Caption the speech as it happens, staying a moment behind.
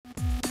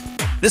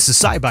This is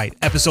SciByte,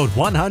 episode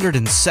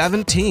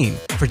 117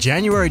 for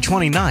January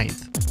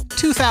 29th,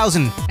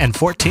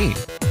 2014.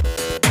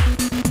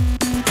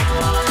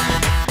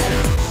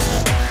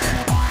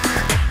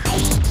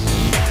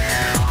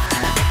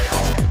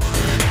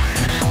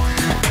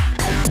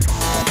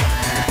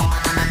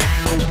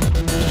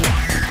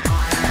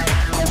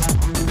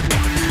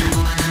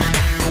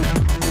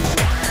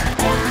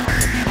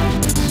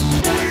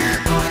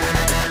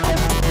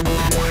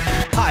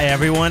 Hi,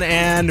 everyone,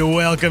 and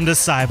welcome to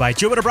SciByte,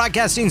 Jupiter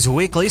Broadcasting's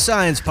weekly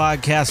science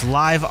podcast,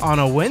 live on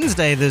a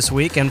Wednesday this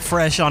week and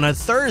fresh on a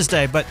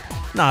Thursday, but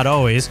not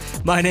always.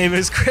 My name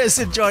is Chris,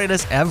 and joining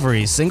us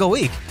every single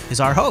week is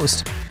our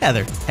host,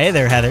 Heather. Hey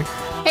there, Heather.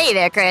 Hey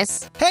there,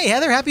 Chris. Hey,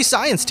 Heather, happy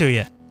science to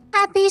you.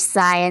 Happy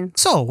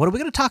science. So, what are we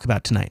going to talk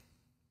about tonight?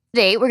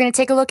 Today, we're going to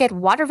take a look at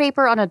water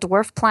vapor on a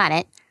dwarf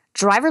planet,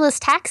 driverless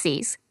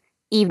taxis,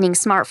 evening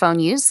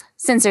smartphone use,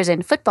 sensors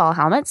in football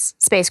helmets,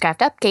 spacecraft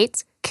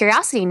updates,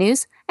 curiosity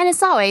news, and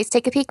as always,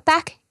 take a peek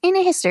back into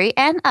history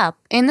and up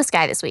in the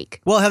sky this week.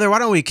 Well, Heather, why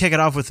don't we kick it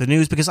off with the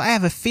news, because I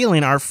have a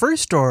feeling our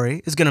first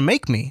story is going to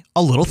make me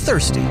a little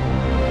thirsty.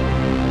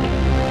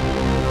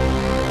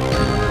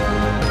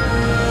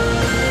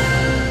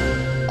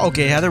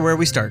 Okay, Heather, where are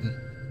we starting?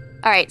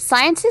 All right,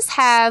 scientists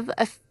have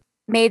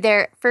made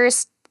their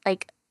first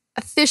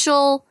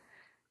official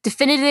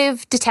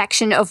definitive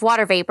detection of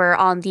water vapor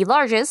on the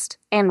largest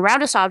and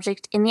roundest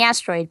object in the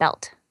asteroid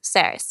belt,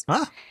 Ceres.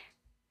 Huh?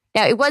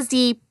 Now, it was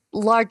the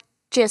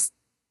largest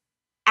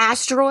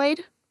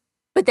asteroid,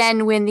 but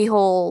then when the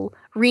whole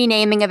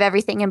renaming of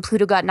everything and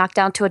Pluto got knocked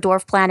down to a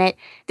dwarf planet,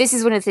 this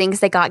is one of the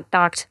things that got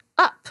knocked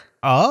up.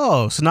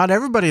 Oh, so not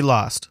everybody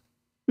lost.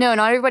 No,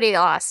 not everybody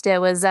lost.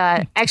 It was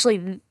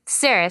actually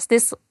Ceres.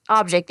 This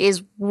object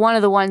is one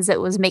of the ones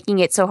that was making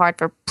it so hard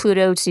for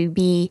Pluto to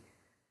be,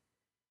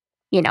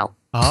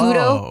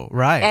 Pluto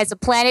right. as a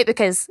planet,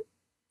 because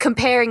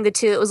comparing the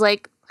two, it was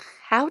like,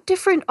 how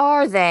different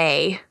are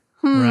they?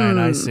 Right,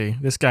 I see.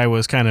 This guy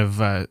was kind of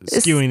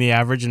skewing the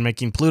average and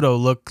making Pluto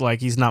look like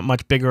he's not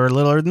much bigger or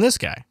littler than this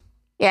guy.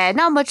 Yeah,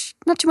 not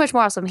too much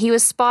more awesome. He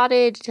was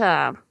spotted,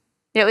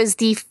 it was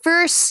the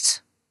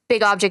first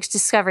big object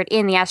discovered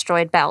in the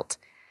asteroid belt.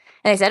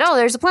 And they said, oh,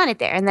 there's a planet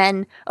there. And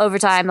then over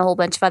time, a whole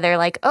bunch of other,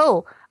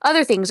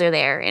 other things are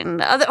there.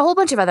 And a whole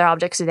bunch of other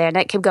objects are there. And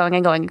that kept going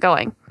and going and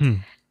going.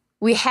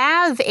 We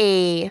have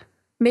a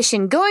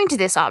mission going to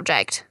this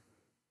object,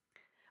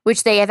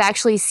 which they have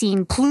actually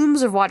seen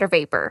plumes of water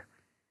vapor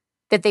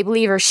that they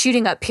believe are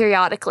shooting up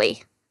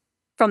periodically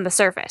from the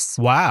surface.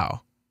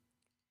 Wow.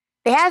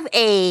 They have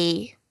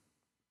a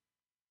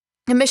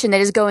mission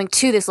that is going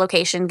to this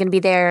location, going to be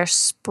there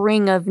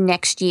spring of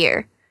next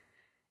year.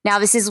 Now,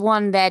 this is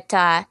one that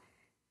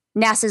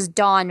NASA's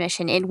Dawn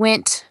mission. It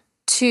went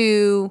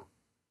to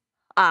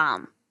a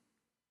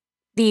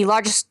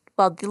large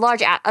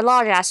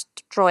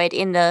asteroid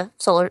in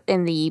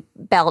the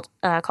belt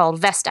called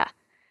Vesta.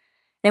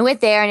 They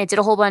went there and it did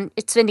a whole bunch.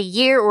 It spent a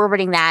year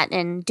orbiting that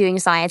and doing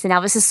science. And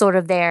now this is sort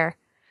of their,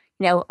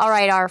 all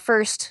right, our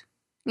first,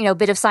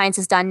 bit of science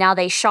is done. Now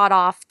they shot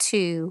off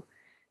to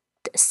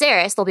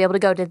Ceres. They'll be able to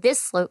go to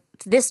this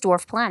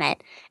dwarf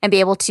planet and be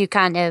able to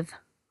kind of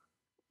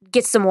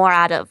get some more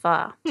out of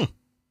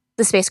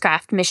the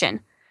spacecraft mission.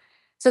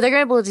 So they're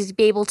going to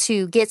be able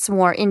to get some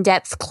more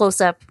in-depth,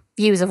 close-up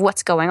views of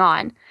what's going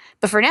on.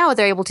 But for now, what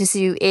they're able to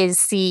do is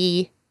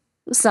see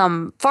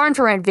some far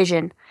infrared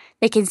vision.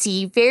 They can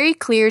see very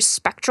clear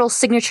spectral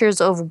signatures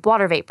of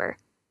water vapor,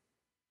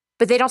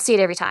 but they don't see it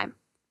every time.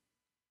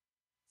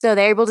 So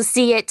they're able to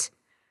see it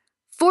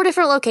 4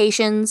 different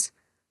locations.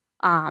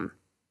 On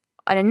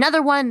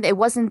another one, it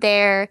wasn't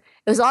there.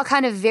 It was all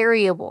kind of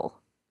variable.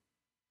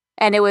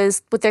 And it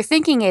was, what they're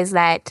thinking is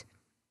that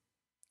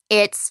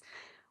as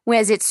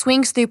it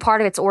swings through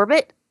part of its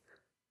orbit,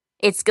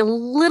 it's a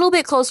little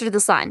bit closer to the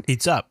sun.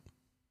 Heats up.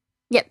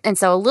 Yep, and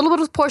so a little bit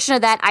of portion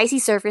of that icy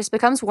surface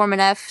becomes warm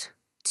enough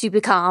to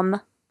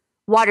become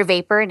water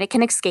vapor, and it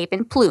can escape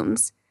in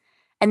plumes.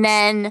 And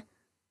then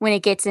when it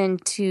gets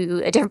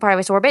into a different part of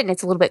its orbit and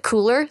it's a little bit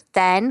cooler,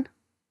 then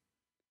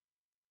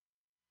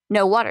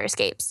no water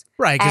escapes.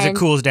 Right, because it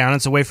cools down.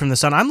 It's away from the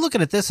sun. I'm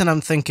looking at this and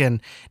I'm thinking,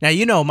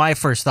 now, my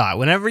first thought,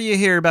 whenever you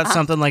hear about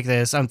something like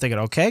this, I'm thinking,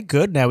 okay,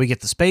 good. Now we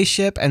get the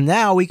spaceship and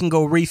now we can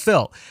go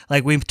refill.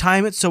 We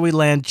time it so we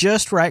land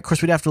just right. Of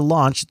course, we'd have to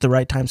launch at the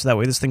right time so that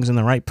way this thing's in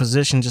the right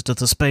position just as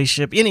the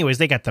spaceship. Anyways,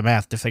 they got the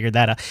math to figure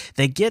that out.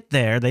 They get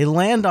there. They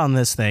land on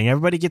this thing.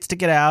 Everybody gets to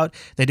get out.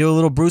 They do a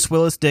little Bruce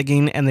Willis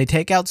digging and they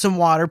take out some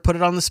water, put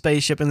it on the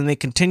spaceship, and then they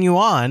continue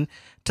on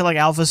to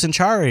Alpha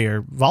Centauri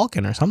or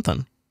Vulcan or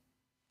something.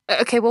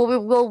 Okay, well,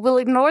 we'll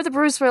ignore the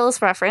Bruce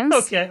Willis reference.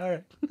 Okay, all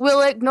right.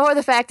 We'll ignore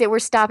the fact that we're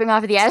stopping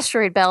off at the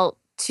asteroid belt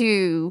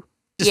to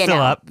just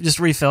fill up, just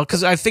refill.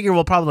 Because I figure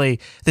the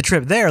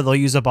trip there, they'll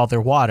use up all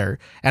their water.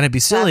 And it'd be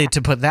silly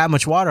to put that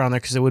much water on there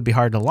because it would be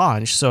hard to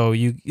launch. So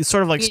it's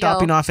sort of like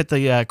stopping off at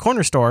the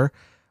corner store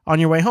on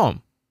your way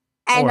home.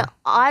 And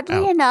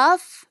oddly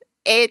enough,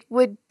 it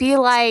would be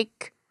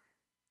like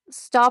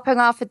stopping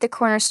off at the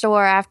corner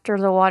store after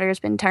the water's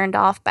been turned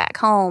off back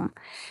home.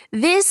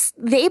 This,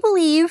 they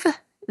believe,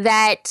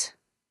 that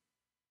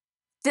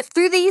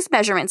through these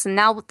measurements and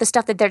now the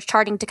stuff that they're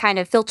starting to kind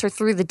of filter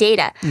through the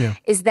data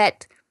is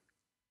that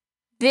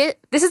this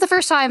is the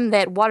first time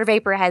that water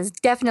vapor has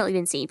definitely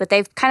been seen, but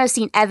they've kind of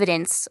seen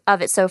evidence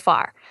of it so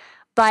far.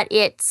 But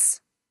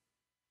it's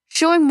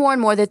showing more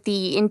and more that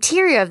the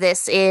interior of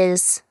this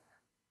is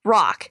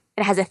rock.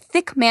 It has a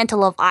thick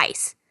mantle of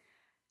ice.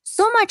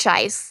 So much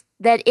ice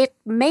that it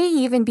may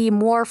even be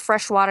more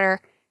freshwater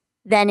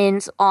than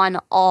is on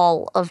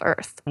all of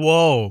Earth.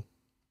 Whoa.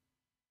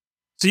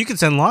 So you could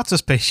send lots of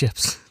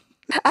spaceships.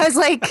 I was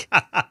like,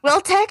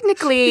 well,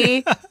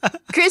 technically,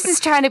 Chris is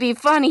trying to be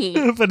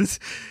funny. But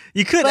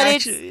you could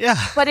actually,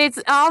 But it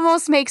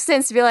almost makes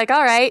sense to be like,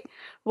 all right,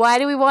 why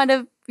do we want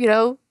to,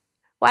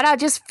 why not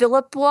just fill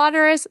up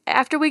water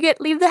after we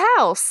leave the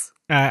house?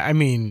 I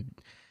mean,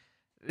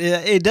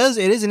 it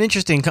is an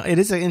interesting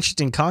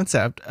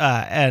concept.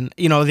 And,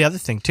 the other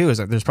thing, too, is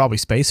that there's probably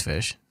space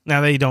fish.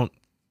 Now, they don't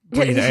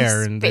breathe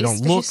air and they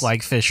don't look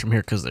like fish from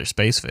here because they're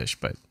space fish,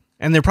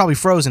 and they're probably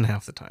frozen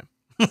half the time.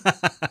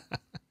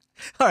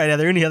 All right, are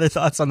there any other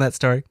thoughts on that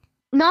story?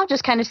 No,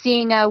 just kind of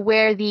seeing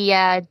where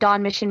the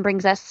Dawn mission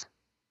brings us.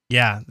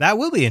 Yeah, that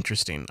will be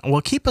interesting.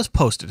 Well, keep us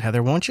posted,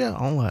 Heather, won't you?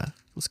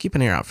 Let's keep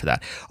an ear out for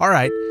that. All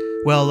right.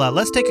 Well,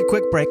 let's take a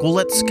quick break. We'll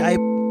let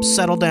Skype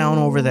settle down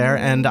over there.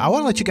 And I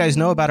want to let you guys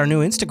know about our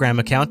new Instagram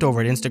account over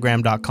at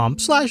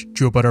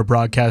instagram.com/Jupiter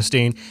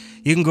Broadcasting.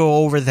 You can go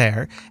over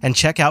there and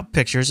check out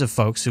pictures of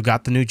folks who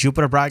got the new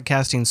Jupiter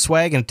Broadcasting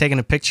swag and taking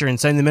a picture and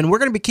sending them in. We're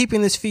going to be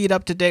keeping this feed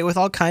up to date with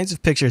all kinds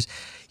of pictures.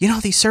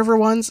 These server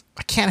ones,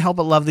 I can't help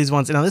but love these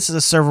ones. Now, this is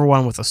a server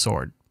one with a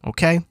sword.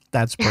 Okay?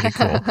 That's pretty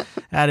cool.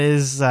 That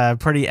is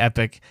pretty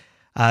epic.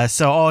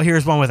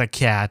 Here's one with a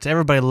cat.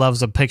 Everybody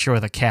loves a picture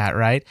with a cat,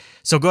 right?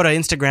 So go to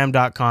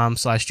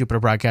instagram.com/Jupiter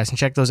Broadcasting,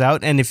 check those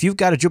out. And if you've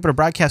got a Jupiter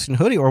Broadcasting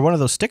hoodie or one of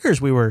those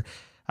stickers we were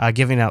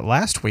giving out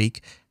last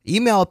week,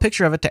 email a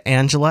picture of it to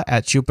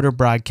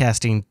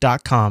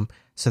Angela@JupiterBroadcasting.com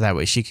so that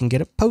way she can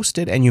get it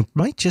posted and you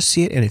might just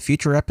see it in a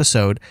future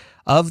episode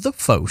of the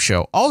Faux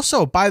Show.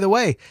 Also, by the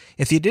way,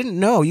 if you didn't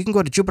know, you can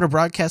go to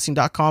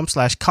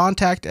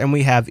JupiterBroadcasting.com/contact and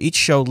we have each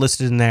show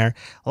listed in there,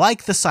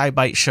 like the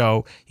SciByte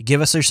show. You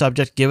give us your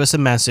subject, give us a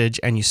message,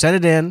 and you send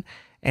it in.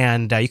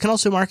 And you can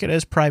also mark it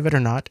as private or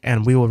not,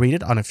 and we will read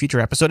it on a future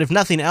episode. If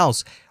nothing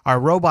else, our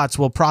robots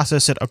will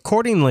process it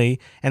accordingly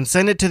and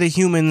send it to the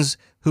humans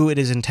who it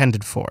is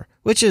intended for,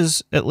 which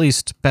is at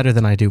least better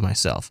than I do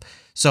myself.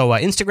 So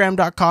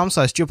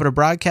Instagram.com/Jupiter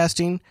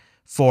Broadcasting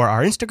for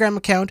our Instagram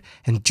account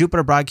and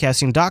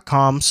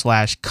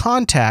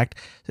JupiterBroadcasting.com/contact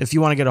if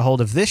you want to get a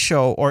hold of this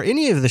show or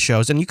any of the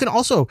shows. And you can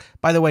also,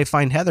 by the way,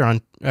 find Heather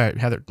on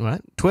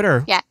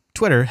Twitter. Yeah.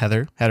 Twitter,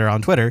 Heather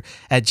on Twitter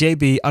at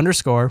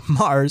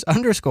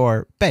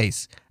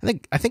JB_Mars_base.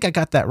 I think I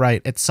got that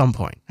right at some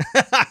point.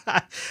 All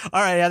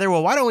right, Heather.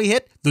 Well, why don't we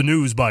hit the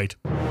news bite?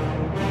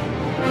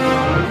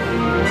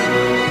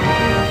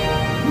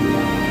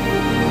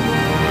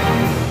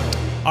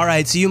 All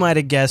right, so you might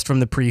have guessed from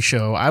the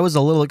pre-show, I was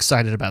a little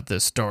excited about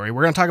this story.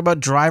 We're going to talk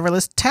about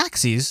driverless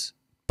taxis,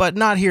 but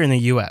not here in the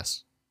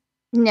U.S.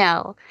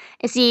 No.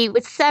 And see,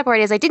 what's the sad part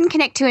is I didn't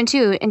connect 2 and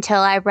 2 until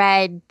I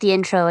read the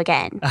intro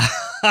again.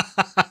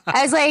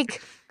 I was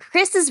like,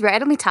 Chris is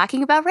randomly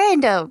talking about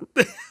random.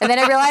 And then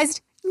I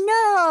realized,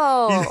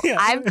 no, yeah.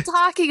 I'm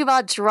talking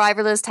about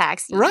driverless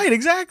taxis. Right,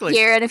 exactly.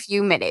 Here in a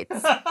few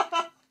minutes.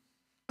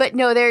 But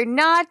no, they're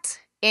not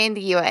in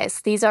the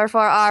U.S. These are for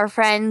our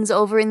friends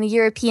over in the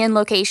European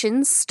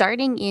locations,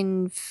 starting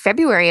in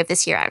February of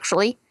this year,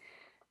 actually.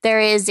 There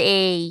is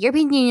a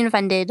European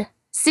Union-funded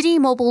City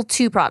Mobile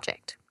 2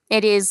 project.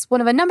 It is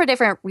one of a number of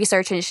different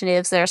research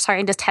initiatives that are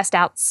starting to test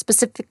out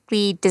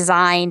specifically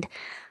designed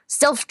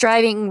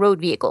self-driving road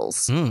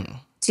vehicles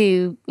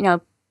to,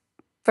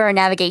 for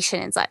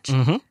navigation and such.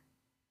 Mm-hmm.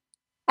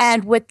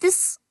 And what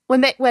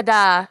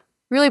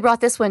really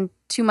brought this one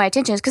to my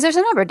attention is because there's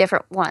a number of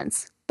different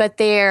ones, but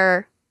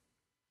they're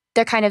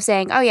kind of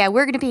saying, oh yeah,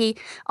 we're going to be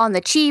on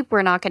the cheap.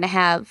 We're not going to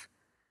have,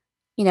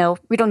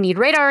 we don't need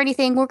radar or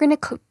anything. We're going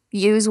to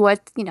use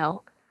what,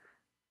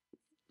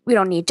 we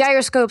don't need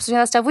gyroscopes and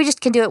all that stuff. We just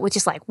can do it with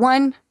just like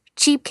one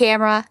cheap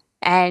camera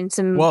and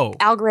some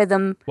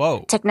algorithm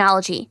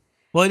technology.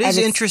 Well, it is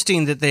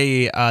interesting that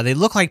they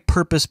look like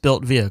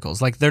purpose-built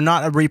vehicles. Like they're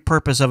not a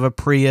repurpose of a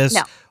Prius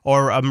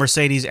or a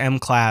Mercedes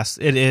M-Class.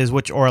 It is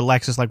or a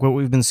Lexus, like what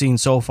we've been seeing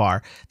so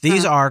far.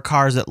 These are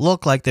cars that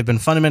look like they've been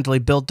fundamentally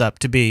built up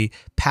to be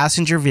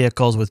passenger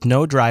vehicles with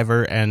no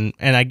driver. And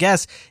I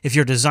guess if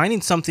you're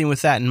designing something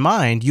with that in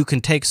mind, you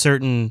can take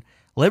certain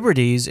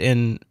liberties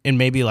in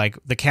maybe like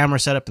the camera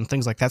setup and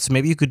things like that. So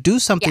maybe you could do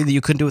something that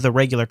you couldn't do with a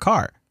regular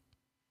car.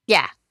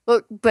 Yeah,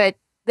 but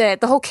the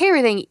whole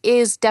camera thing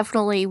is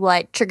definitely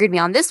what triggered me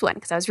on this one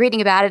because I was reading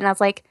about it and I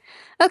was like,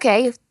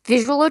 okay,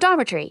 visual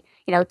odometry.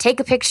 Take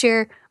a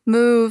picture,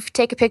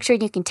 take a picture,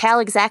 and you can tell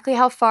exactly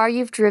how far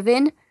you've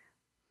driven.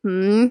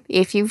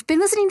 If you've been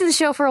listening to the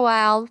show for a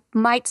while,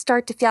 might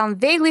start to sound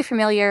vaguely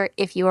familiar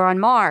if you are on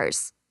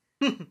Mars.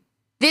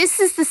 This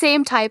is the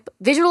same type.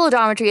 Visual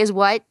odometry is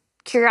what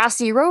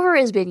Curiosity rover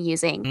has been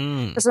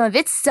using for some of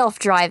its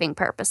self-driving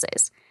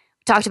purposes.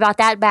 Talked about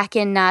that back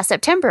in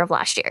September of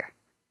last year.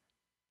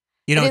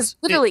 You know, it is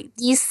literally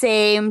the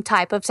same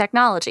type of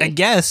technology. I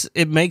guess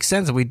it makes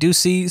sense that we do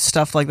see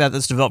stuff like that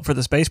that's developed for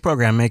the space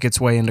program make its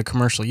way into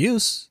commercial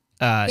use.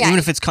 Even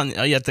if it's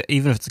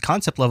even if it's a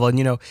concept level. And,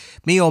 you know,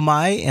 me, oh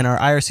my, in our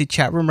IRC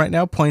chat room right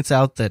now points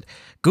out that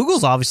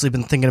Google's obviously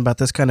been thinking about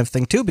this kind of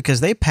thing too, because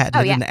they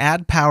patented an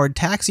ad-powered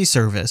taxi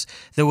service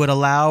that would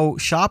allow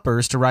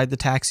shoppers to ride the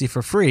taxi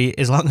for free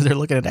as long as they're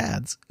looking at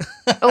ads.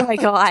 Oh my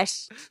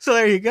gosh. So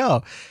there you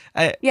go.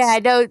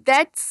 No,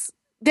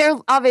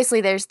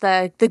 there's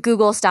the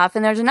Google stuff,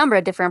 and there's a number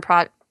of different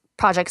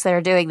projects that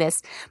are doing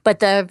this. But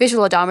the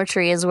visual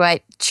odometry is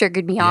what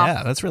triggered me off.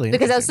 Yeah, that's really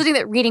because I was sitting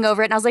there reading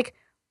over it, and I was like,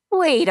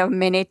 wait a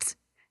minute.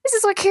 This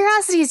is what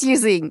Curiosity is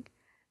using.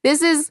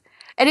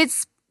 And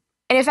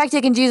in fact,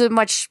 they can use it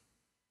much,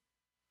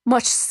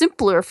 much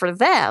simpler for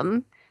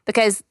them,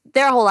 because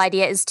their whole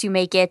idea is to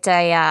make it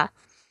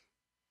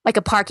like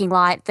a parking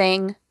lot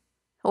thing,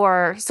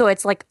 or so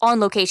it's like on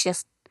location,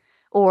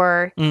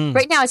 or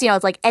right now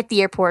it's like at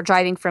the airport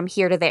driving from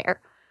here to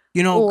there.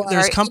 You know,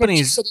 there's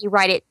companies city,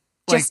 right at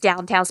just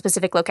downtown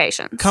specific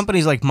locations.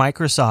 Companies like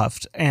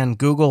Microsoft and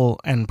Google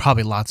and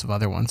probably lots of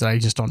other ones that I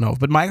just don't know.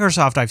 But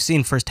Microsoft, I've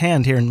seen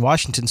firsthand here in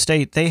Washington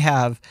State, they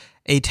have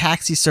a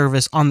taxi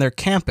service on their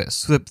campus.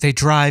 So they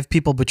drive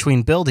people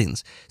between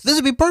buildings. So this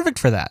would be perfect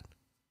for that.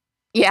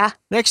 Yeah.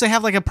 They actually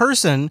have like a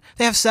person.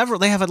 They have several.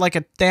 They have like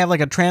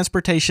a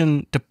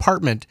transportation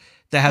department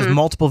that has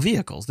multiple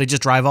vehicles. They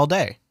just drive all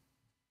day.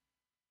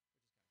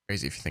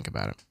 Crazy if you think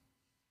about it.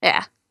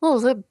 Yeah. Well,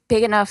 it's a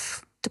big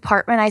enough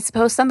department. I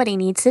suppose somebody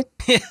needs it.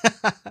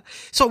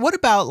 So what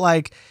about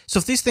so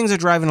if these things are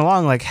driving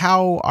along,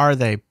 how are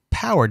they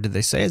powered? Did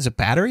they say? Is it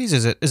batteries?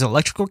 Is it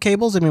electrical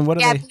cables? I mean,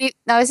 what are they?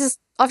 No, this is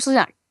obviously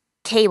not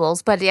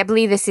cables, but I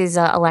believe this is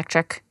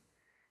electric.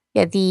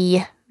 Yeah,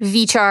 the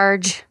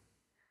V-Charge.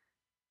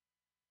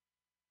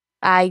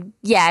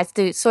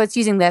 It's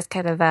using this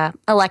kind of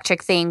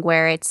electric thing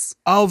where it's...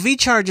 Oh,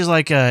 V-Charge is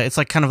it's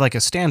kind of like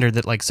a standard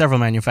that several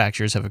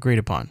manufacturers have agreed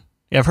upon.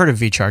 Yeah, I've heard of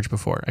V-Charge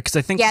before, because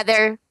I think... Yeah,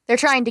 they're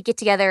trying to get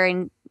together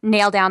and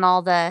hammer down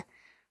all the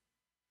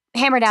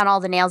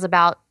nails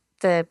about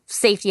the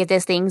safety of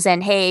these things.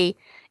 And hey,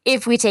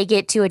 if we take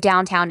it to a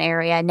downtown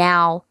area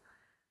now,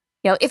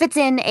 if it's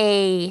in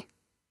a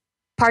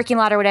parking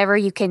lot or whatever,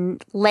 you can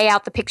lay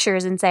out the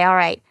pictures and say, all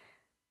right,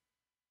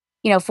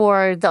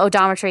 for the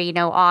odometry,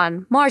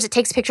 on Mars, it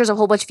takes pictures of a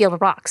whole bunch of field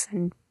of rocks.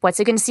 And what's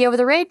it going to see over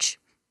the ridge?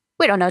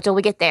 We don't know till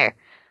we get there.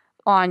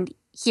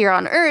 Here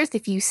on Earth,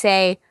 if you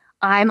say,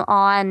 I'm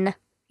on,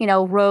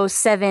 row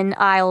 7,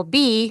 aisle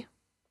B,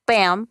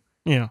 bam.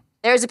 Yeah.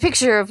 There's a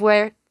picture of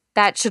where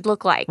that should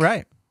look like.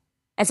 Right.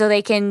 And so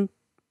they can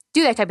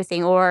do that type of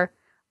thing, or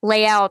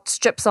lay out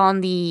strips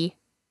on the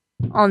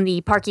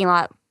parking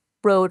lot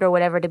road or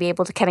whatever to be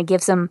able to kind of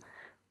give some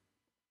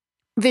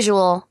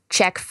visual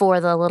check for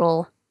the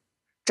little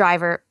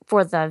driver,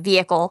 for the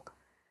vehicle.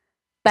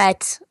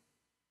 And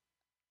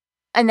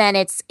then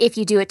if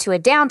you do it to a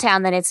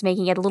downtown, then it's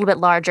making it a little bit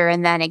larger,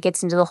 and then it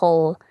gets into the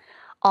whole,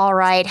 all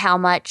right, how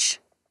much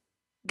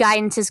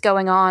guidance is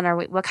going on, or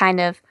what kind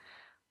of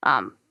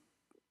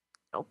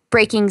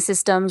braking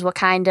systems, what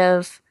kind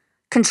of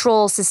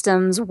control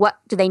systems, what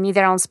do they need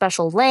their own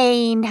special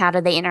lane, how do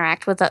they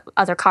interact with the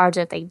other cars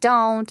if they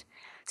don't.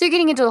 So you're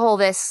getting into the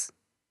whole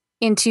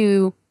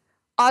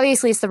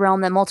obviously it's the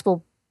realm that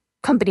multiple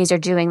companies are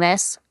doing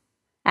this,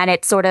 and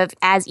it's sort of,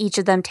 as each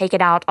of them take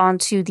it out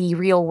onto the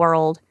real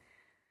world,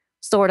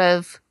 sort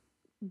of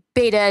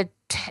beta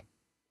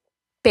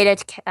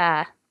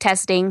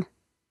testing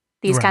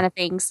these kind of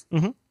things,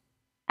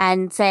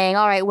 and saying,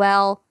 all right,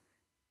 well,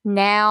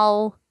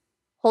 now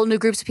whole new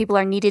groups of people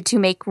are needed to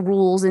make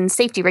rules and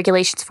safety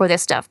regulations for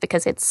this stuff,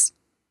 because it's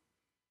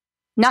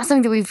not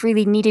something that we've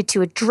really needed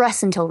to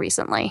address until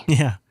recently.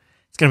 Yeah.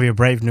 It's going to be a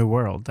brave new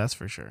world, that's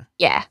for sure.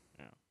 Yeah.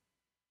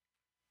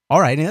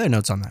 All right, any other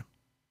notes on that?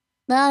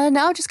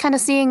 No, just kind of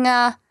seeing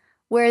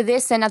where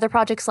this and other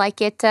projects like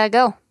it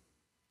go.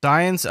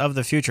 Science of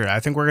the future. I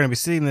think we're going to be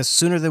seeing this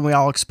sooner than we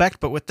all expect,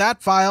 but with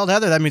that filed,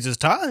 Heather, that means it's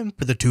time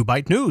for the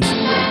 2Byte News.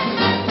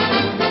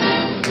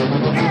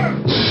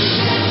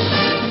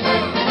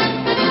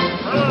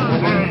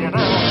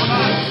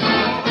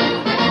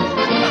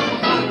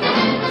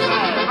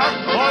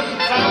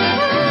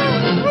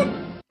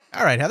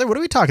 All right, Heather, what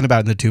are we talking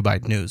about in the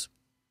 2Byte News?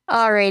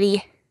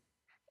 Alrighty.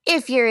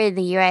 If you're in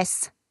the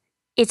US,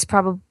 it's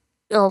probably...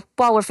 Well,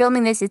 while we're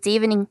filming this, it's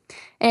evening.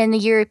 And in the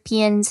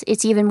Europeans,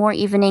 it's even more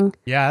evening.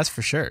 Yeah, that's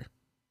for sure.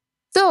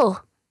 So,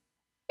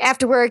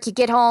 after work, you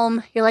get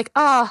home, you're like,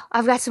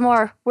 I've got some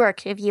more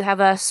work. If you have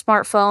a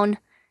smartphone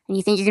and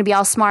you think you're going to be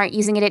all smart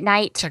using it at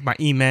night. Check my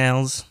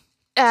emails.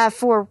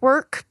 For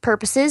work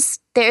purposes,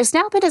 there's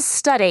now been a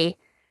study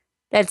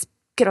that's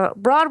got a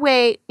broad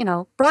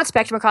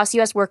spectrum across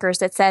U.S. workers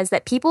that says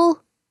that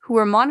people who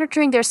are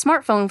monitoring their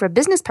smartphone for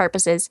business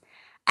purposes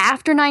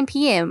after 9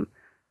 p.m.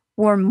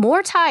 were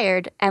more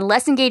tired and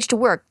less engaged to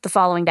work the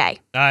following day.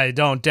 I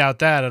don't doubt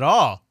that at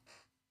all.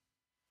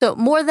 So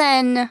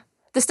the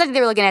study they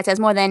were looking at says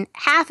more than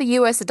half of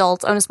U.S.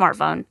 adults own a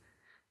smartphone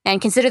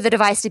and consider the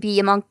device to be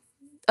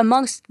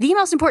amongst the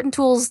most important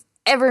tools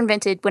ever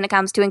invented when it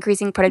comes to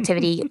increasing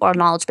productivity or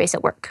knowledge base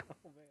at work.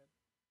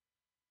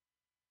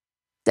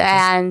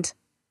 And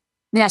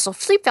the National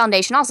Sleep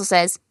Foundation also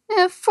says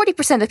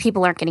 40% of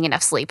people aren't getting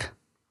enough sleep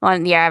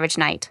on the average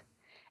night.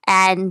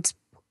 And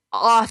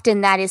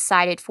often that is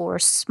cited for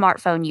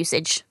smartphone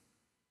usage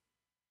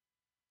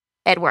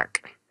at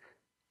work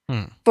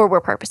for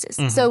work purposes.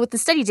 Mm-hmm. So what the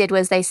study did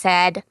was they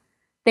said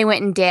they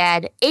went and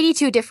did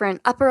 82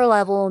 different upper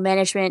level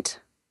management,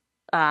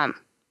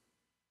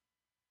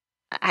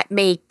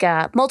 make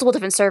multiple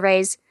different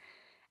surveys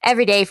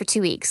every day for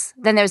 2 weeks.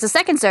 Then there was a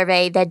second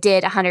survey that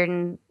did a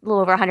little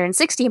over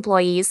 160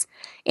 employees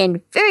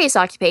in various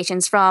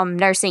occupations, from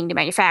nursing to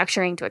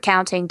manufacturing to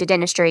accounting to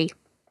dentistry.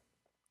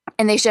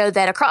 And they showed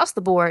that across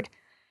the board,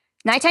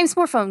 nighttime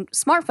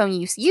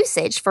smartphone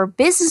usage for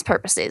business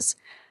purposes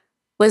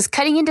was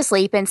cutting into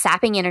sleep and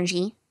sapping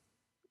energy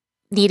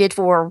needed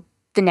for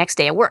the next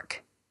day of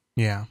work.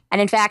 Yeah. And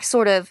in fact,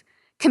 sort of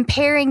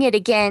comparing it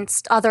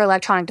against other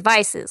electronic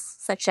devices,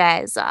 such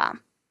as,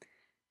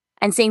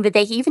 and seeing that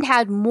they even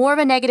had more of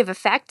a negative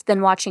effect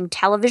than watching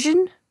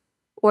television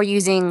or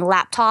using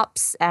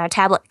laptops,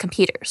 tablet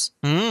computers.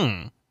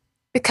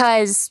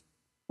 Because,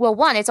 well,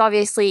 one,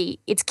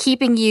 it's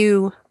keeping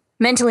you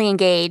mentally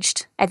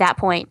engaged at that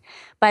point,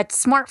 but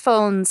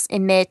smartphones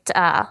emit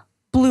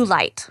blue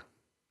light.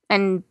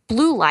 And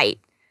blue light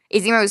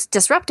is the most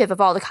disruptive of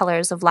all the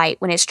colors of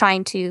light when it's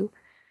trying to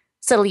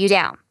settle you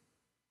down.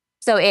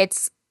 So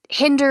it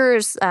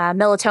hinders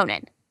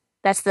melatonin.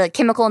 That's the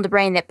chemical in the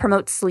brain that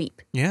promotes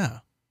sleep. Yeah.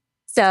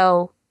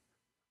 So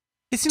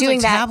it seems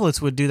like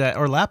tablets would do that,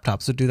 or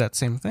laptops would do that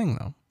same thing,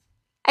 though.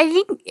 I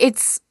think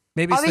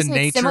maybe it's the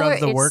nature of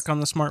the work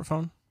on the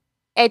smartphone.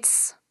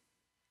 It's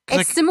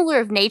similar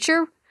of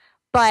nature,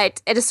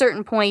 but at a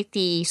certain point,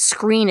 the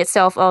screen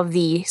itself of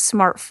the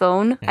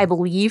smartphone, I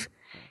believe,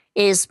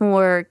 is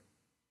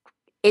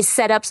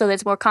set up so that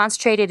it's more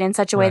concentrated in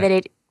such a way that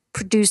it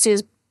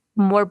produces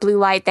more blue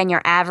light than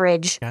your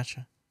average.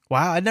 Gotcha.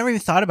 Wow, I never even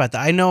thought about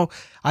that. I know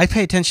I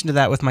pay attention to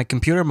that with my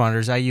computer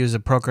monitors. I use a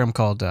program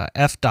called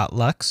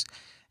f.lux.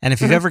 And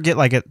if you ever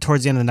get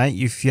towards the end of the night,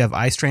 if you have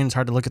eye strain, it's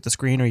hard to look at the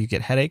screen, or you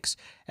get headaches,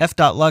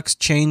 f.lux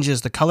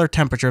changes the color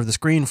temperature of the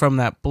screen from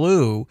that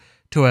blue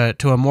to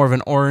a more of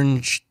an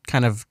orange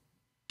kind of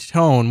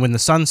tone when the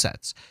sun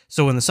sets.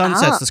 So when the sun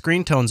sets, the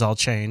screen tones all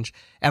change.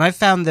 And I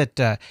found that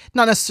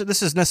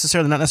this is not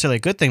necessarily a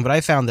good thing, but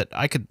I found that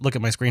I could look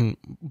at my screen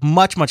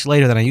much, much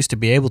later than I used to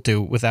be able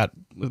to without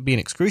being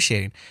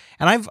excruciating.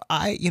 And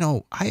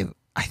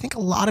I think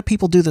a lot of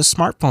people do the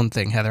smartphone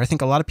thing, Heather. I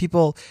think a lot of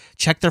people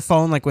check their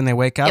phone when they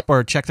wake up,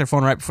 or check their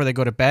phone right before they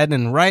go to bed,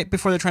 and right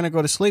before they're trying to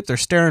go to sleep, they're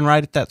staring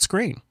right at that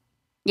screen.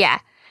 Yeah.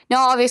 No,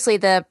 obviously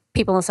the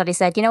people in the study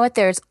said, you know what,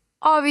 there's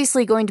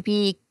obviously going to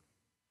be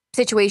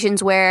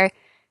situations where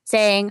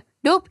saying,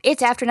 nope,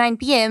 it's after 9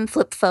 p.m.,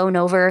 flip phone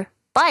over,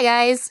 bye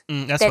guys.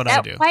 That's what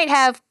I do. That might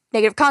have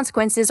negative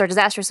consequences or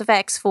disastrous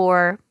effects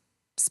for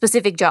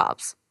specific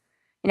jobs.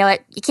 You know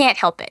what? You can't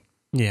help it.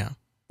 Yeah.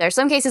 There are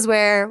some cases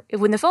where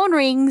when the phone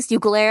rings, you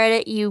glare at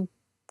it, you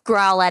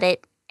growl at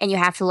it, and you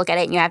have to look at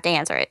it and you have to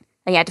answer it.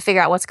 And you have to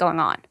figure out what's going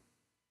on.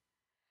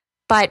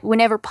 But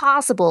whenever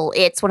possible,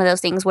 it's one of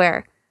those things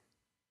where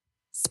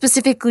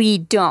specifically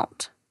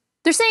don't.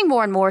 They're saying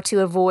more and more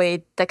to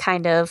avoid the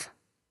kind of,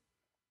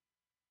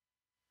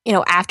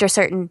 after a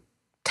certain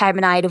time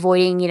of night,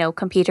 avoiding,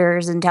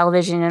 computers and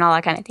television and all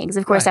that kind of things.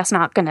 Of course, that's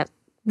not going to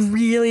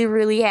really,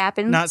 really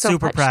happen. Not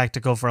super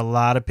practical for a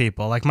lot of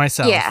people, like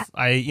myself. Yeah.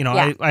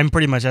 I'm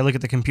pretty much, I look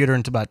at the computer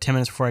until about 10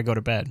 minutes before I go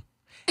to bed.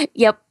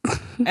 Yep.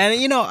 And,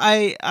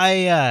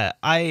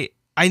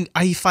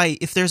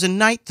 if there's a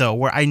night, though,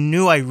 where I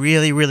knew I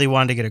really, really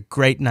wanted to get a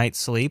great night's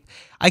sleep,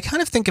 I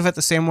kind of think of it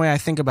the same way I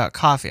think about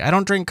coffee. I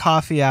don't drink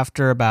coffee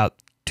after about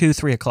 2,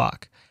 3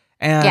 o'clock.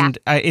 And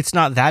it's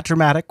not that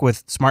dramatic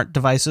with smart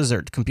devices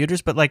or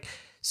computers, but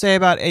say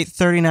about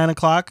 8:30, 9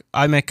 o'clock,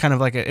 I make kind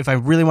of if I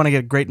really want to get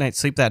a great night's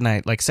sleep that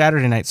night, like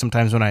Saturday night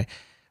sometimes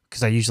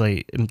because I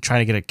usually am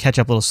trying to catch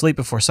up a little sleep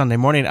before Sunday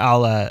morning,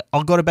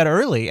 I'll go to bed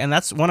early. And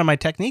that's one of my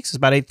techniques is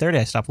about 8:30,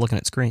 I stop looking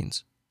at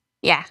screens.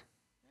 Yeah.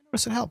 I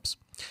notice it helps.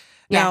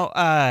 Yeah.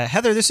 Now,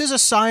 Heather, this is a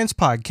science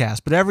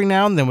podcast, but every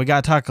now and then we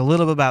got to talk a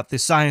little bit about the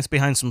science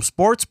behind some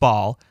sports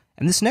ball.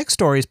 And this next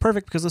story is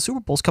perfect because the Super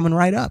Bowl's coming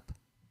right up.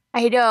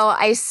 I know.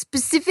 I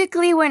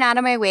specifically went out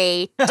of my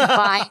way to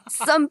find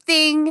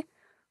something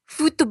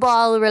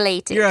football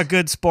related. You're a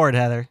good sport,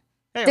 Heather.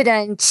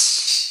 Hey.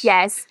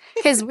 Yes,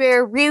 because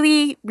we're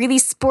really, really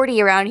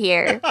sporty around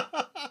here.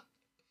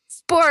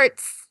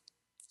 Sports.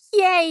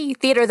 Yay.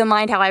 Theater of the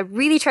mind, how I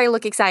really try to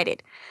look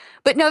excited.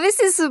 But no, this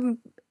is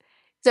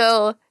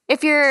so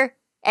if you're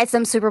at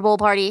some Super Bowl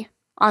party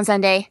on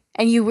Sunday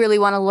and you really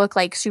want to look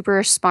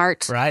super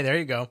smart. Right, there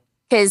you go.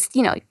 Because,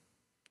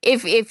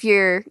 if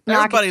you're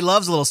not... Everybody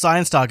loves a little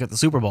science talk at the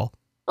Super Bowl.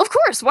 Of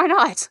course, why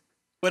not?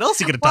 What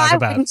else are you going to talk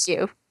about? Why wouldn't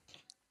you?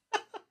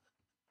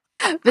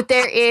 But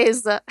there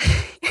is...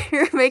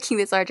 you're making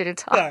this harder to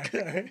talk.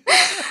 Sorry.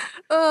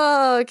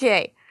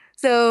 Okay.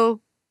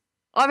 So,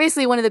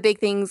 obviously one of the big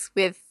things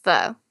with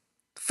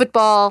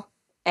football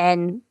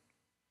and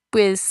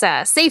with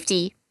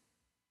safety,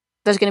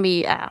 there's going to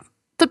be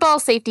football,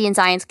 safety, and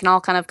science can all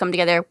kind of come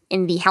together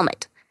in the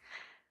helmet.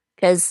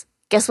 Because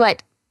guess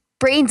what?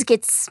 Brains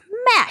get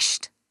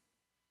smashed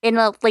in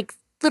a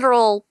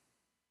literal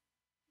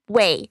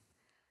way.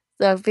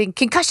 There have been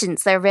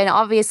concussions. There have been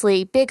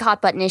obviously big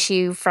hot button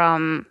issue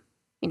from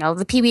the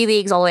PB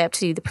leagues all the way up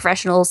to the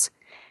professionals.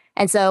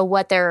 And so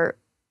what they're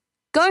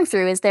going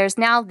through is there's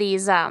now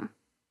these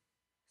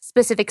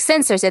specific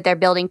sensors that they're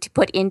building to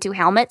put into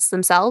helmets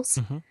themselves.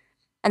 Mm-hmm.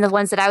 And the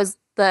ones that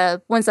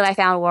I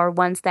found were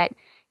ones that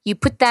you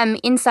put them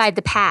inside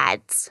the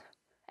pads,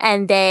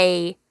 and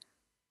they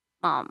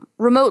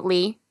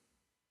remotely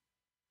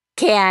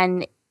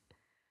can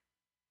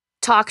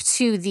talk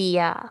to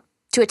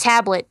to a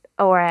tablet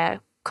or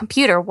a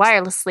computer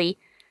wirelessly,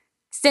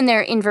 send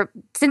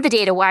the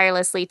data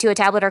wirelessly to a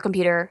tablet or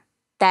computer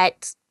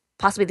that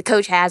possibly the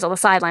coach has on the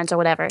sidelines or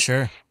whatever.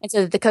 Sure. And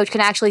so that the coach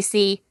can actually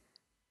see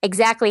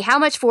exactly how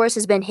much force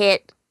has been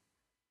hit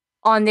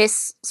on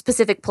this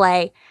specific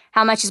play,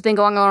 how much has been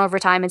going on over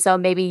time. And so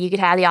maybe you could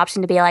have the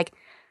option to be like,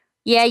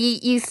 yeah,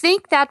 you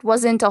think that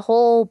wasn't a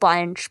whole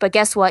bunch, but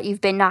guess what?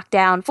 You've been knocked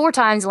down 4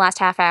 times in the last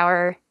half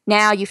hour.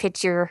 Now you've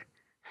hit your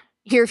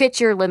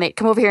limit.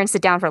 Come over here and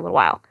sit down for a little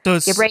while. So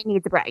your brain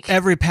needs a break.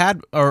 Every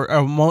pad or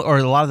a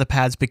lot of the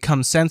pads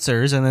become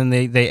sensors, and then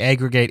they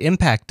aggregate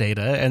impact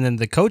data, and then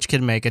the coach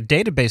can make a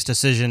database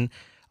decision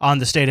on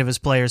the state of his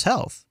player's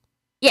health.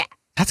 Yeah.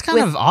 That's kind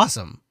of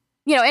awesome.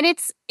 And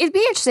it'd be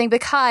interesting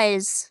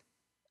because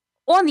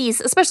on these,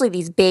 especially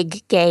these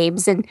big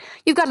games, and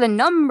you've got a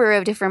number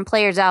of different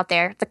players out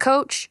there,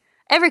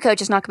 every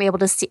coach is not going to be able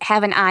to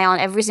have an eye on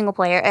every single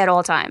player at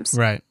all times.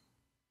 Right.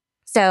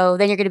 So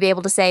then you're going to be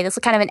able to say, this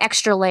is kind of an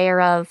extra layer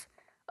of,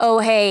 oh,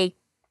 hey,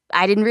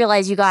 I didn't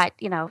realize you got,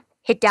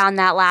 hit down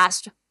that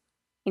last,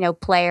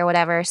 play or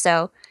whatever.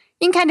 So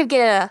you can kind of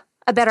get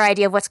a better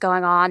idea of what's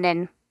going on,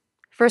 and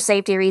for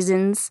safety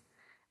reasons,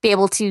 be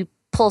able to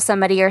pull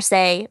somebody or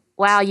say,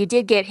 wow, you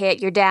did get hit,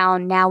 you're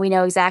down. Now we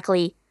know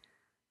exactly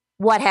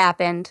what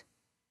happened.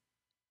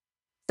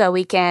 So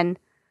we can,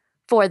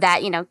 for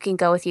that, can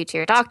go with you to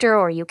your doctor,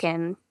 or you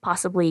can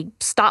possibly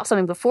stop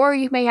something before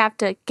you may have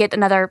to get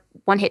another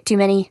one hit too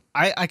many.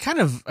 I kind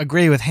of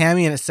agree with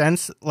Hammy in a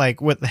sense,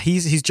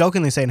 he's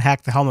jokingly saying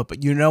hack the helmet, but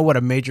what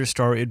a major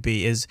story would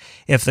be is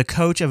if the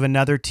coach of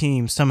another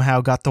team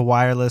somehow got the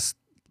wireless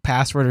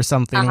password or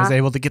something and was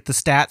able to get the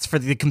stats for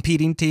the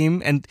competing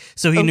team, and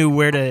so he knew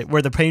where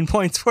the pain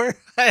points were.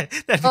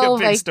 That'd be a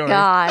big story. Oh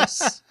my gosh.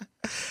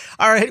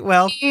 All right,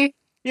 well, you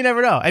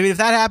never know. I mean, if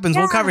that happens,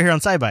 we'll cover here on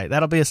SciByte.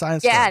 That'll be a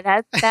science story.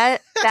 Yeah,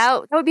 that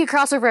would be a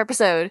crossover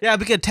episode. Yeah,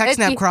 it'd be a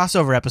TechSnap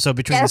crossover episode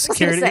between the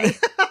security.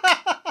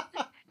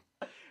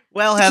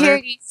 Well, Heather,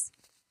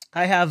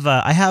 I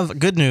have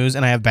good news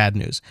and I have bad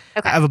news.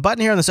 Okay. I have a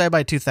button here on the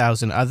SciByte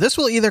 2000. This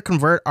will either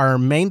convert our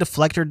main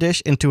deflector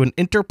dish into an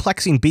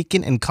interplexing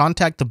beacon and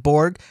contact the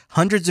Borg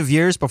hundreds of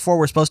years before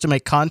we're supposed to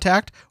make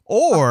contact,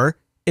 or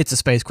it's a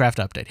spacecraft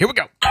update. Here we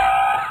go. Oh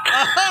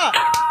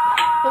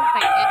my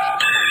goodness.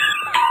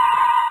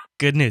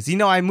 Good news.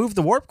 I moved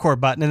the warp core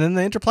button and then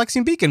the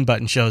interplexing beacon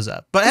button shows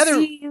up. But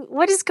Heather,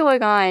 what is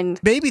going on?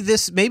 Maybe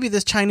this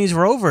Chinese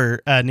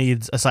rover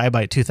needs a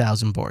SciByte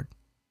 2000 board.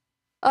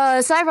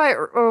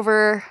 SciByte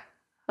rover.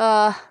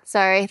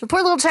 Sorry, the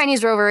poor little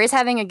Chinese rover is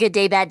having a good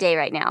day, bad day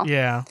right now.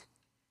 Yeah.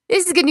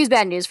 This is good news,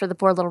 bad news for the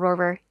poor little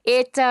rover.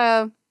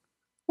 One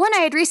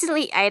I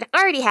had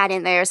already had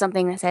in there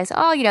something that says,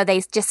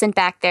 they just sent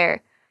back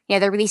they're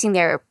releasing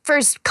their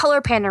first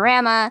color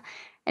panorama.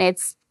 And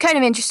it's kind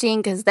of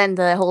interesting because then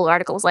the whole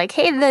article is like,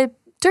 hey, the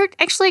dirt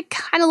actually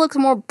kind of looks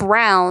more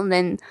brown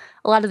than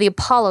a lot of the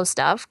Apollo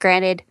stuff.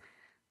 Granted,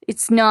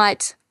 it's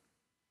not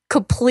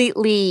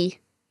completely,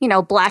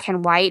 black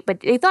and white, but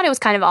they thought it was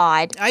kind of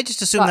odd. I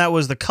just assumed that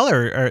was the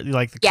color, or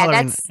the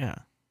color.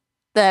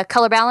 The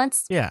color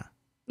balance. Yeah.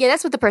 Yeah,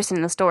 that's what the person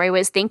in the story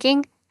was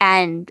thinking.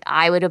 And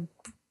I would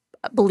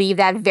believe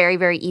that very,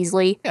 very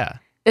easily. Yeah.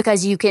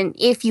 Because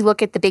if you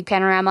look at the big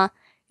panorama,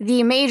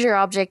 the major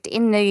object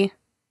in the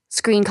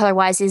screen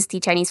color-wise is the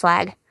Chinese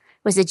flag. It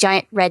was a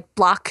giant red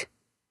block.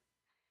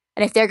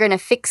 And if they're going to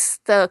fix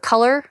the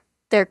color,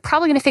 they're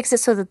probably going to fix it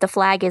so that the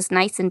flag is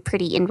nice and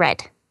pretty in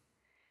red,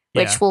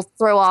 which will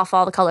throw off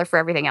all the color for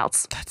everything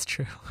else. That's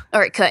true.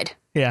 Or it could.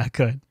 Yeah, it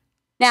could.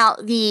 Now,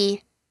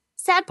 the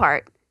sad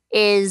part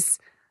is,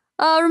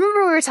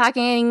 remember we were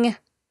talking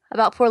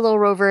about poor little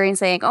rover and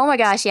saying, oh my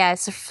gosh,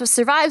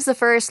 survives the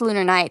first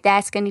lunar night.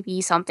 That's going to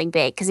be something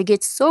big because it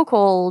gets so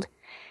cold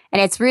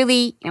and it's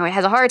really, it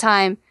has a hard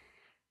time.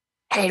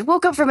 And it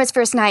woke up from its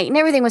first night and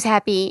everything was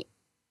happy.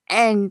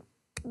 And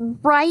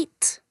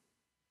right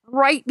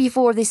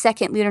before the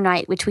second lunar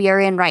night, which we are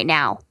in right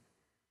now,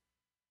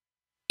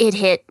 it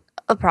hit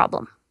a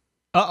problem.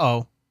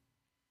 Uh-oh.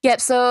 Yep,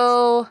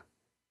 so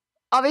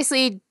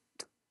obviously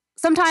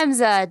sometimes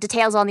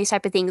details on these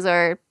type of things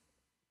are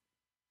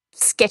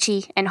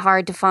sketchy and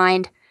hard to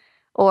find,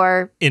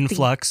 or in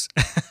flux.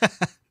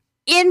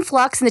 In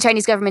flux, and the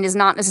Chinese government is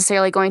not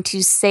necessarily going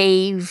to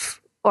save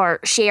or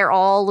share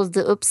all of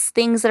the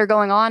things that are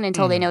going on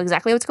until they know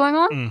exactly what's going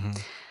on.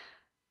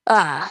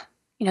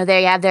 Mm-hmm.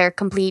 They have their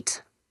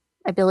complete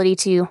ability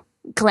to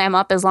clam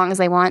up as long as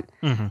they want.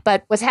 Mm-hmm.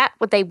 But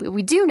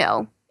we do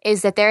know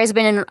is that there has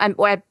been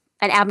an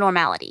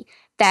abnormality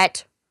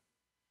that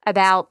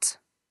about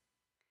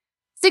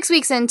 6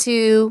 weeks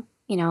into,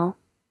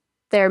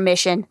 their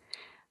mission,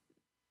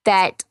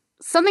 that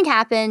something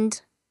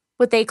happened,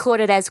 what they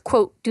quoted as,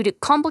 quote, due to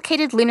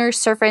complicated lunar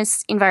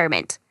surface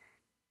environment.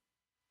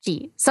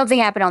 Gee, something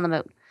happened on the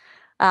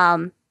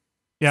moon.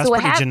 Yeah, it's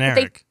pretty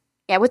generic.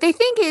 What they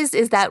think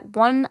is that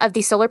one of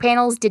the solar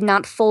panels did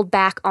not fold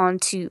back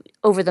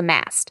over the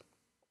mast,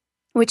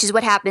 which is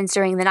what happens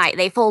during the night.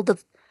 They fold the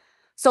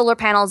solar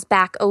panels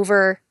back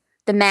over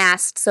the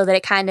mast so that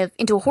it kind of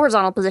into a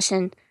horizontal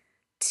position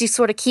to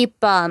sort of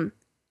keep a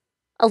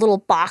little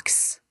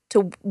box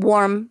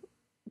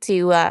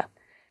into a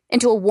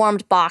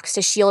warmed box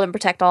to shield and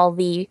protect all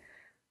the,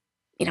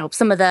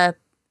 some of the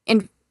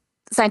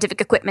scientific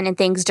equipment and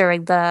things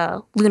during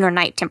the lunar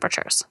night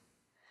temperatures.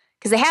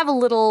 Because they have a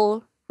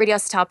little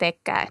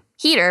radioisotopic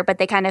heater, but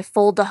they kind of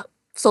fold the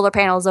solar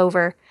panels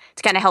over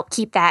to kind of help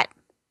keep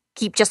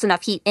just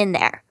enough heat in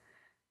there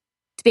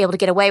to be able to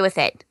get away with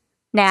it.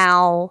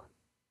 Now,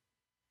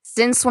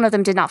 since one of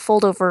them did not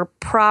fold over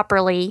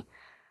properly,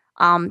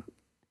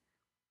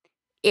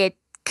 it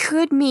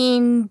could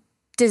mean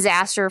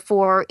disaster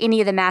for any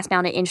of the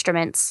mass-mounted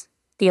instruments,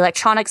 the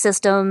electronic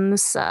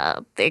systems,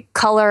 the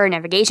color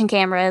navigation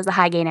cameras, the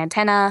high-gain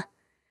antenna.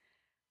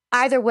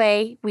 Either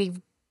way,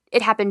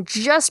 it happened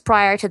just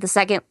prior to the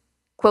second,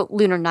 quote,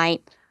 lunar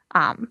night,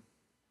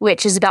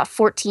 which is about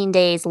 14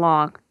 days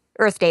long,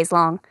 Earth days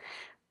long.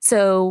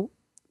 So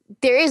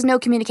there is no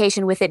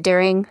communication with it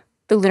during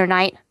the lunar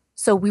night.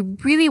 So we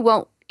really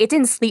won't. It's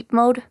in sleep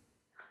mode.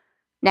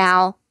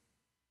 Now,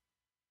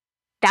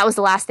 that was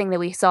the last thing that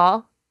we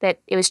saw, that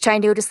it was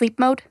trying to go to sleep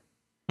mode.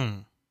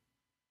 No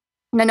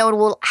one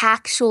will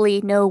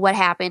actually know what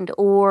happened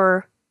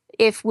or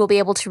if we'll be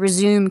able to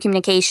resume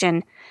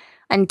communication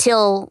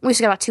until we've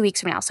got about 2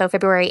 weeks from now, so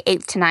February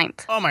 8th to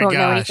 9th. Oh my we won't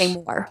gosh. know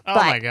anything more. Oh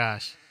my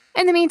gosh.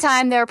 In the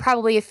meantime, there are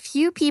probably a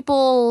few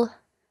people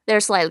that are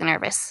slightly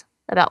nervous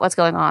about what's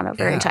going on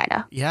over in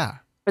China. Yeah.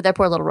 For their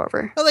poor little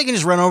rover. Well, they can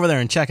just run over there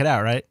and check it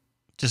out, right?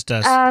 Just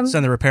send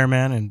the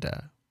repairman and...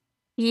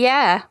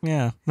 Yeah.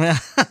 Yeah.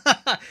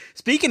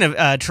 Speaking of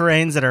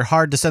terrains that are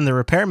hard to send the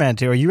repairman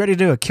to, are you ready to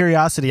do a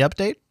curiosity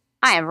update?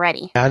 I am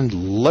ready. And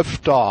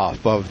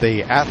liftoff of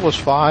the Atlas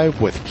V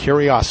with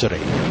Curiosity.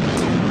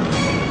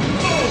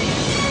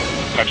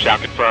 Touchdown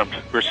confirmed.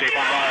 We're safe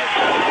on Mars.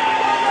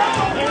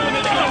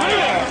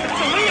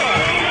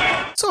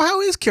 So how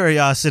is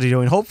Curiosity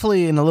doing?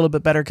 Hopefully in a little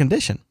bit better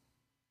condition.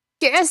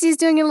 Curiosity is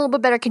doing in a little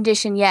bit better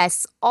condition,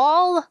 yes.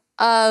 All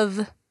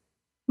of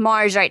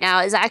Mars right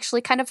now is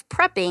actually kind of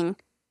prepping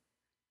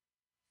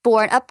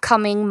for an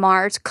upcoming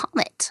Mars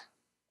comet.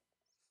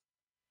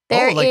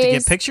 To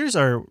get pictures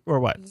or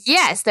what?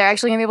 Yes, they're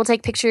actually going to be able to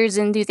take pictures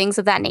and do things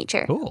of that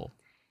nature. Cool.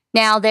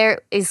 Now, there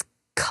is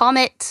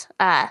comet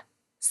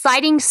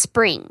sighting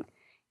spring,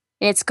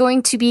 and it's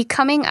going to be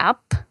coming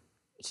up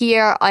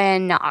here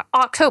in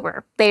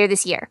October, later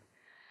this year.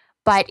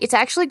 But it's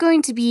actually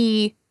going to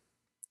be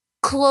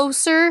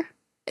closer.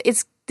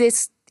 It's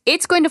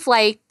going to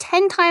fly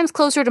 10 times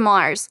closer to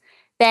Mars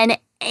than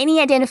any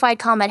identified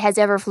comet has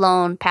ever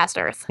flown past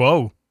Earth.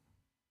 Whoa.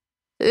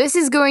 This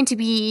is going to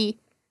be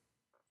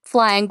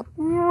flying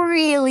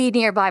really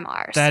nearby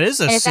Mars. That is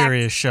a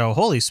serious show.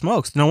 Holy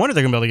smokes. No wonder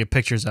they're going to be able to get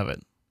pictures of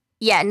it.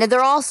 Yeah, and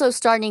they're also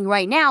starting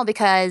right now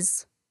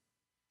because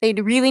they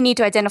really need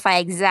to identify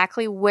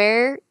exactly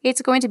where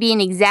it's going to be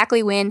and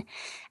exactly when,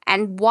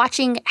 and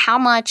watching how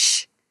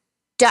much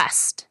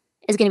dust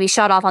is going to be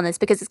shot off on this,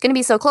 because it's going to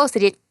be so close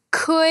that it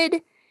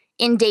could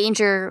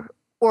endanger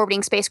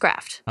orbiting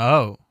spacecraft.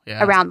 Oh,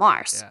 yeah. Around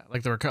Mars. Yeah,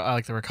 like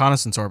the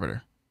reconnaissance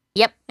orbiter.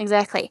 Yep,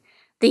 exactly.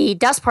 The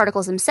dust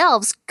particles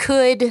themselves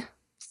could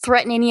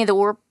threaten any of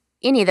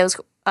those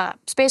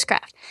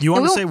spacecraft. You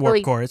want to say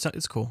warp core?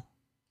 It's cool.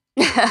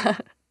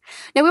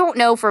 Now, we won't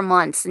know for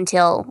months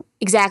until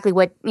exactly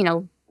what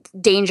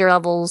danger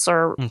levels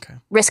or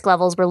risk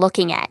levels we're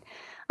looking at.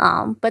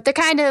 But they're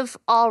kind of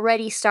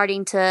already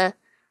starting to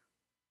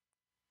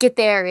get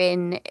there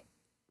in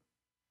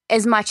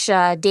as much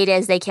data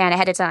as they can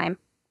ahead of time.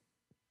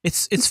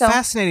 It's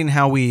fascinating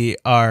how we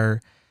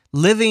are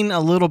living a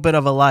little bit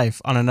of a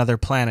life on another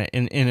planet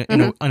in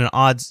an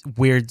odd,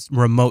 weird,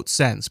 remote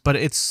sense. But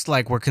it's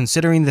like we're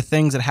considering the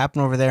things that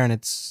happen over there, and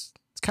it's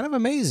kind of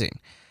amazing.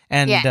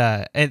 And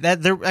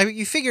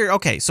you figure,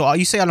 okay, so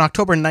you say on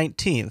October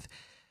 19th.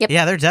 Yep.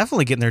 Yeah, they're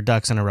definitely getting their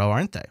ducks in a row,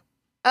 aren't they?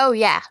 Oh,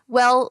 yeah.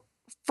 Well,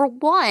 for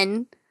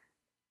one,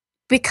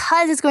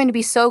 because it's going to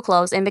be so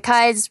close, and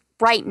because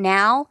right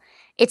now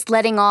it's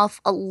letting off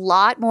a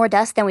lot more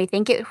dust than we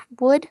think it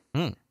would.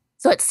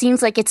 So it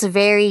seems like it's a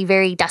very,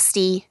 very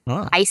dusty,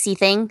 icy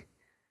thing.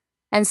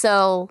 And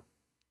so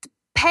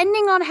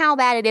depending on how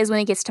bad it is when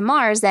it gets to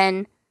Mars,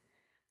 then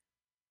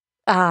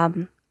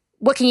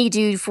what can you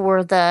do for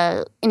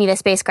any of the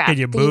spacecraft? Can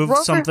you move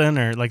something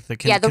or like the?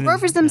 The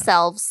rovers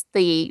themselves,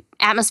 the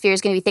atmosphere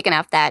is going to be thick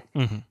enough that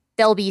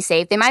they'll be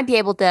safe. They might be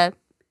able to,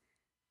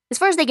 as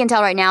far as they can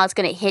tell right now, it's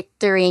going to hit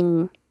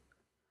during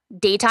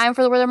daytime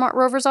for where the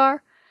rovers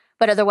are,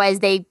 but otherwise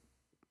they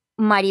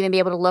might even be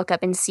able to look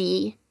up and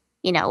see,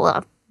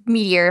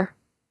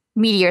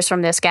 meteors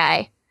from the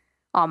sky,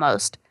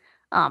 almost.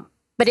 But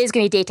it is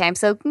going to be daytime,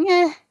 so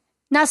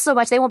not so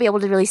much. They won't be able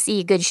to really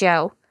see a good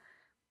show.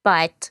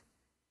 But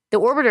the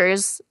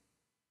orbiters,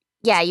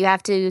 you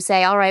have to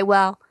say, all right,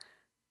 well,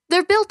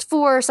 they're built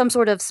for some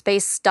sort of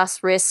space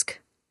dust risk,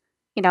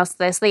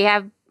 so they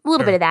have a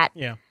little bit of that.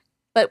 Yeah.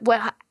 But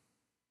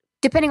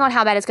depending on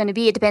how bad it's going to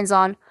be, it depends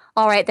on,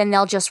 all right, then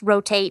they'll just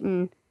rotate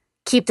and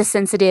keep the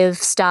sensitive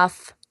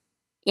stuff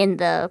in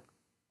the,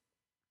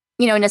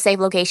 in a safe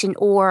location.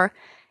 Or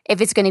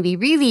if it's going to be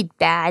really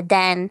bad,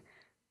 then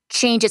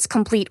change its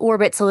complete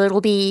orbit so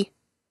it'll be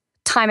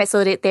time it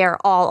so that they're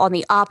all on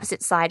the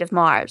opposite side of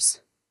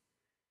Mars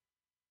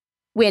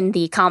when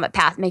the comet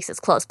path makes it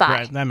close by.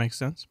 Right, that makes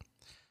sense.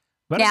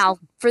 But now,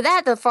 for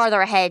that, the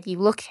farther ahead you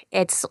look,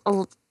 takes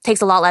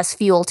a lot less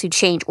fuel to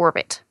change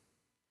orbit.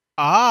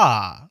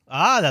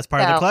 That's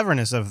part of the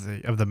cleverness of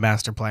the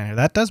master planner.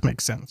 That does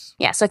make sense.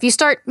 Yeah, so if you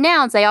start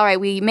now and say, all right,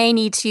 we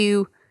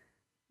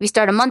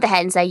start a month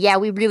ahead and say,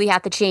 we really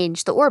have to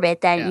change the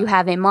orbit, then you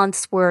have a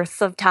month's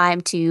worth of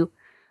time to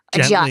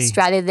adjust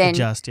rather than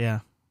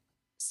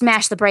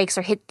smash the brakes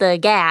or hit the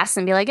gas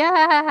and be like,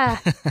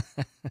 ah.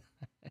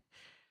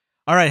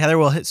 All right, Heather,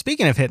 well,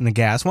 speaking of hitting the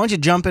gas, why don't you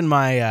jump in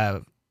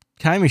my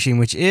time machine,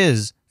 which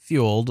is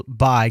fueled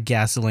by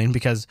gasoline,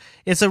 because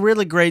it's a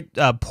really great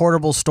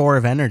portable store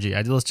of energy.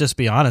 Let's just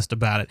be honest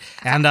about it.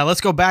 And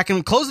let's go back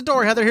and close the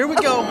door, Heather. Here we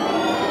go. Oh,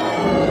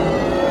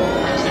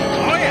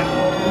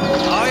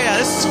 yeah.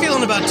 This is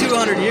feeling about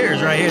 200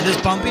 years right here. This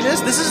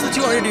bumpiness, this is the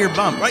 200-year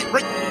bump.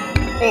 Right.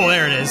 Oh,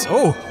 there it is.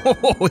 Oh,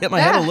 hit my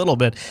head a little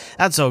bit.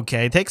 That's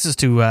okay. It takes us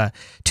to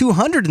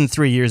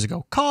 203 years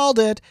ago. Called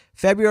it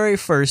February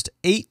 1st,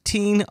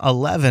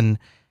 1811.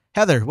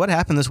 Heather, what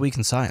happened this week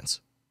in science?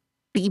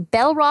 The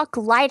Bell Rock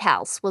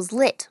Lighthouse was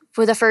lit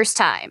for the first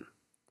time.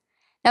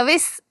 Now,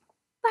 this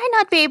might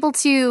not be able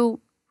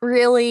to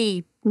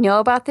really know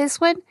about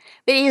this one,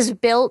 but it is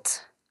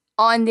built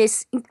on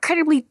this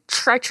incredibly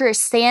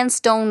treacherous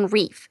sandstone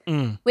reef,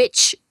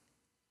 which,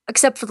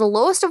 except for the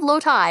lowest of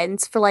low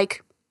tides, for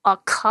like a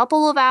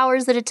couple of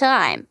hours at a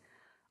time,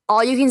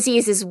 all you can see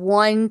is this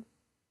one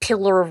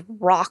pillar of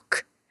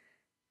rock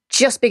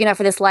just big enough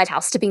for this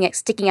lighthouse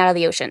sticking out of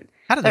the ocean.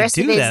 How did they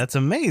do that? It's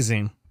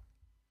amazing.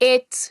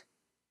 It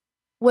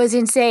was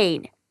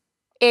insane.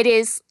 It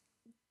is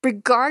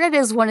regarded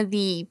as one of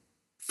the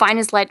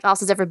finest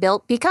lighthouses ever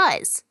built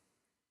because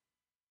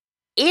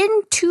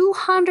in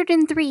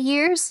 203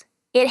 years,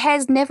 it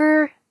has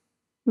never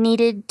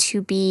needed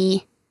to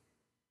be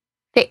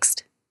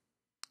fixed.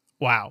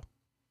 Wow.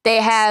 They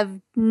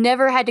have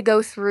never had to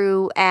go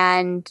through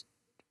and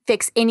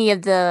fix any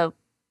of the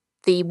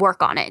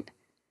work on it.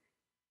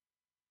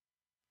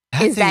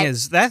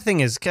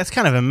 That's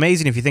kind of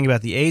amazing if you think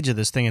about the age of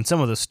this thing and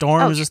some of the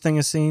storms this thing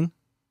has seen.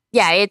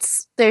 Yeah,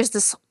 there's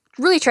this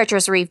really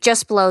treacherous reef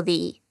just below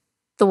the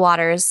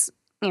water's,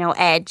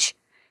 edge.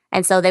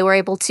 And so they were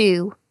able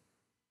to,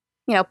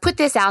 put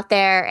this out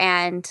there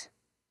and,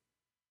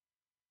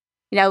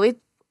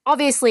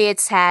 obviously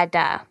it's had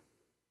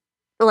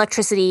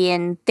electricity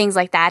and things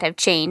like that have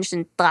changed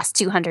in the last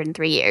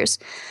 203 years.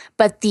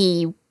 But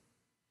the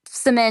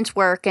cement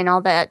work and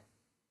all that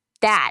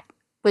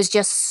was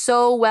just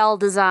so well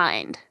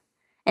designed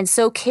and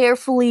so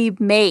carefully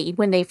made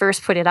when they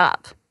first put it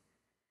up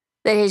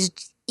that is,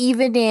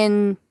 even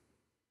in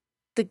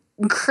the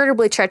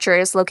incredibly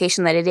treacherous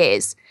location that it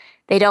is,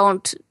 they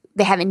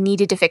haven't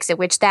needed to fix it,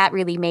 which that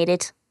really made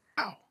it.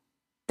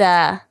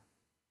 That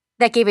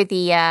gave it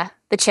the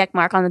check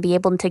mark on the be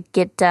able to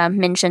get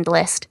mentioned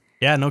list.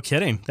 Yeah, no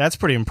kidding. That's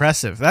pretty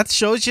impressive. That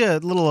shows you a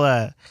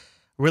little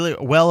really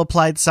well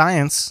applied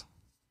science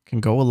can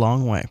go a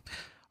long way.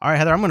 All right,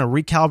 Heather, I'm going to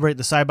recalibrate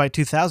the SciByte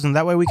 2000.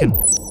 That way we can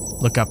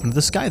look up into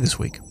the sky this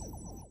week.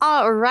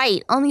 All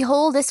right, on the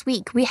whole this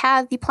week, we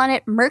have the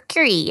planet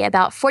Mercury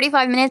about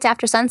 45 minutes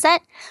after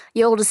sunset.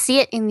 You're able to see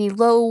it in the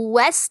low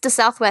west to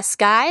southwest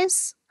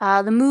skies.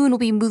 The moon will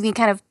be moving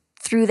kind of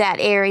through that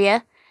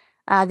area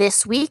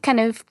this week, kind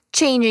of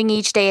changing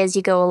each day as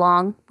you go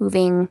along,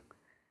 moving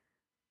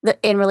the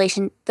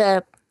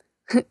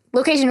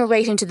location in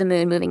relation to the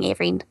moon,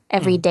 moving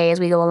every day as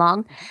we go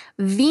along.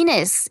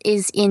 Venus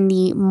is in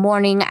the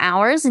morning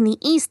hours in the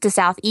east to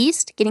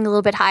southeast, getting a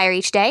little bit higher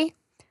each day.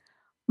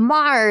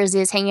 Mars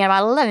is hanging at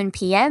about 11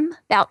 p.m.,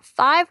 about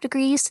 5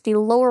 degrees to the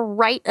lower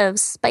right of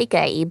Spica,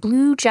 a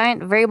blue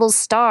giant variable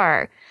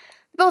star.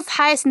 Both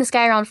highest in the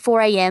sky around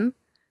 4 a.m.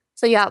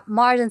 So you got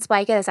Mars and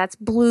Spica, that's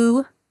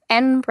blue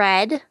and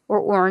red or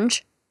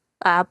orange.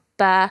 And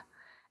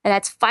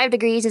that's 5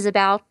 degrees is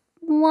about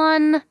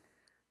one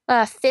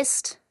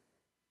fist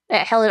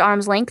held at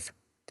arm's length.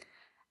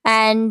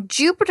 And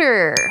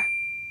Jupiter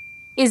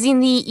is in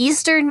the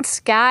eastern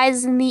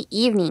skies in the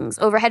evenings,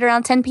 overhead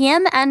around 10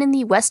 p.m., and in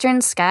the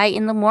western sky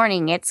in the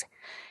morning. It's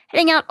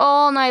heading out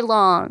all night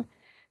long.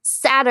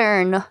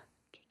 Saturn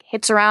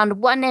hits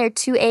around 1 or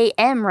 2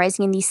 a.m.,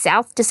 rising in the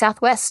south to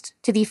southwest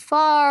to the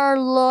far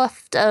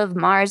left of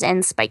Mars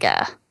and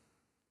Spica.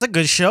 That's a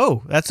good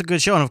show. That's a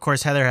good show. And of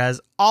course, Heather has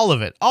all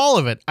of it.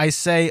 I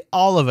say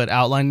all of it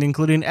outlined,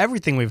 including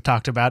everything we've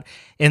talked about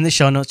in the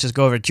show notes. Just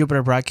go over to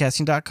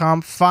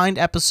jupiterbroadcasting.com, find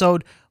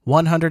episode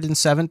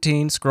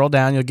 117, scroll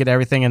down, you'll get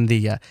everything. And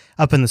the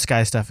up in the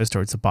sky stuff is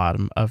towards the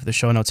bottom of the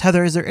show notes.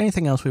 Heather, is there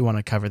anything else we want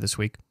to cover this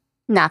week?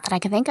 Not that I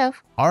can think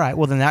of. All right,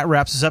 well then that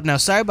wraps us up. Now,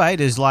 SciByte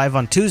is live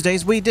on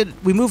Tuesdays. We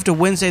moved to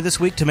Wednesday this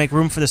week to make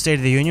room for the State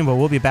of the Union, but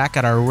we'll be back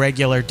at our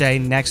regular day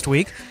next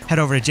week. Head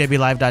over to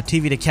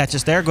jblive.tv to catch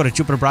us there. Go to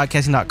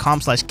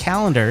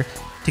jupiterbroadcasting.com/calendar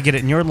to get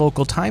it in your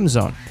local time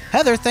zone.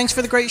 Heather, thanks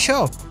for the great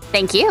show.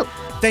 Thank you.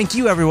 Thank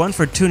you, everyone,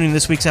 for tuning in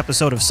this week's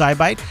episode of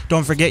SciByte.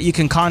 Don't forget you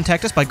can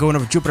contact us by going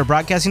over to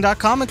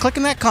jupiterbroadcasting.com and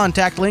clicking that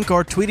contact link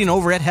or tweeting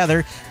over at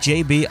Heather,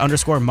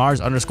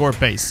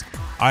 JB_Mars_base.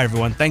 All right,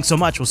 everyone, thanks so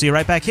much. We'll see you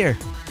right back here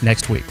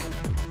next week.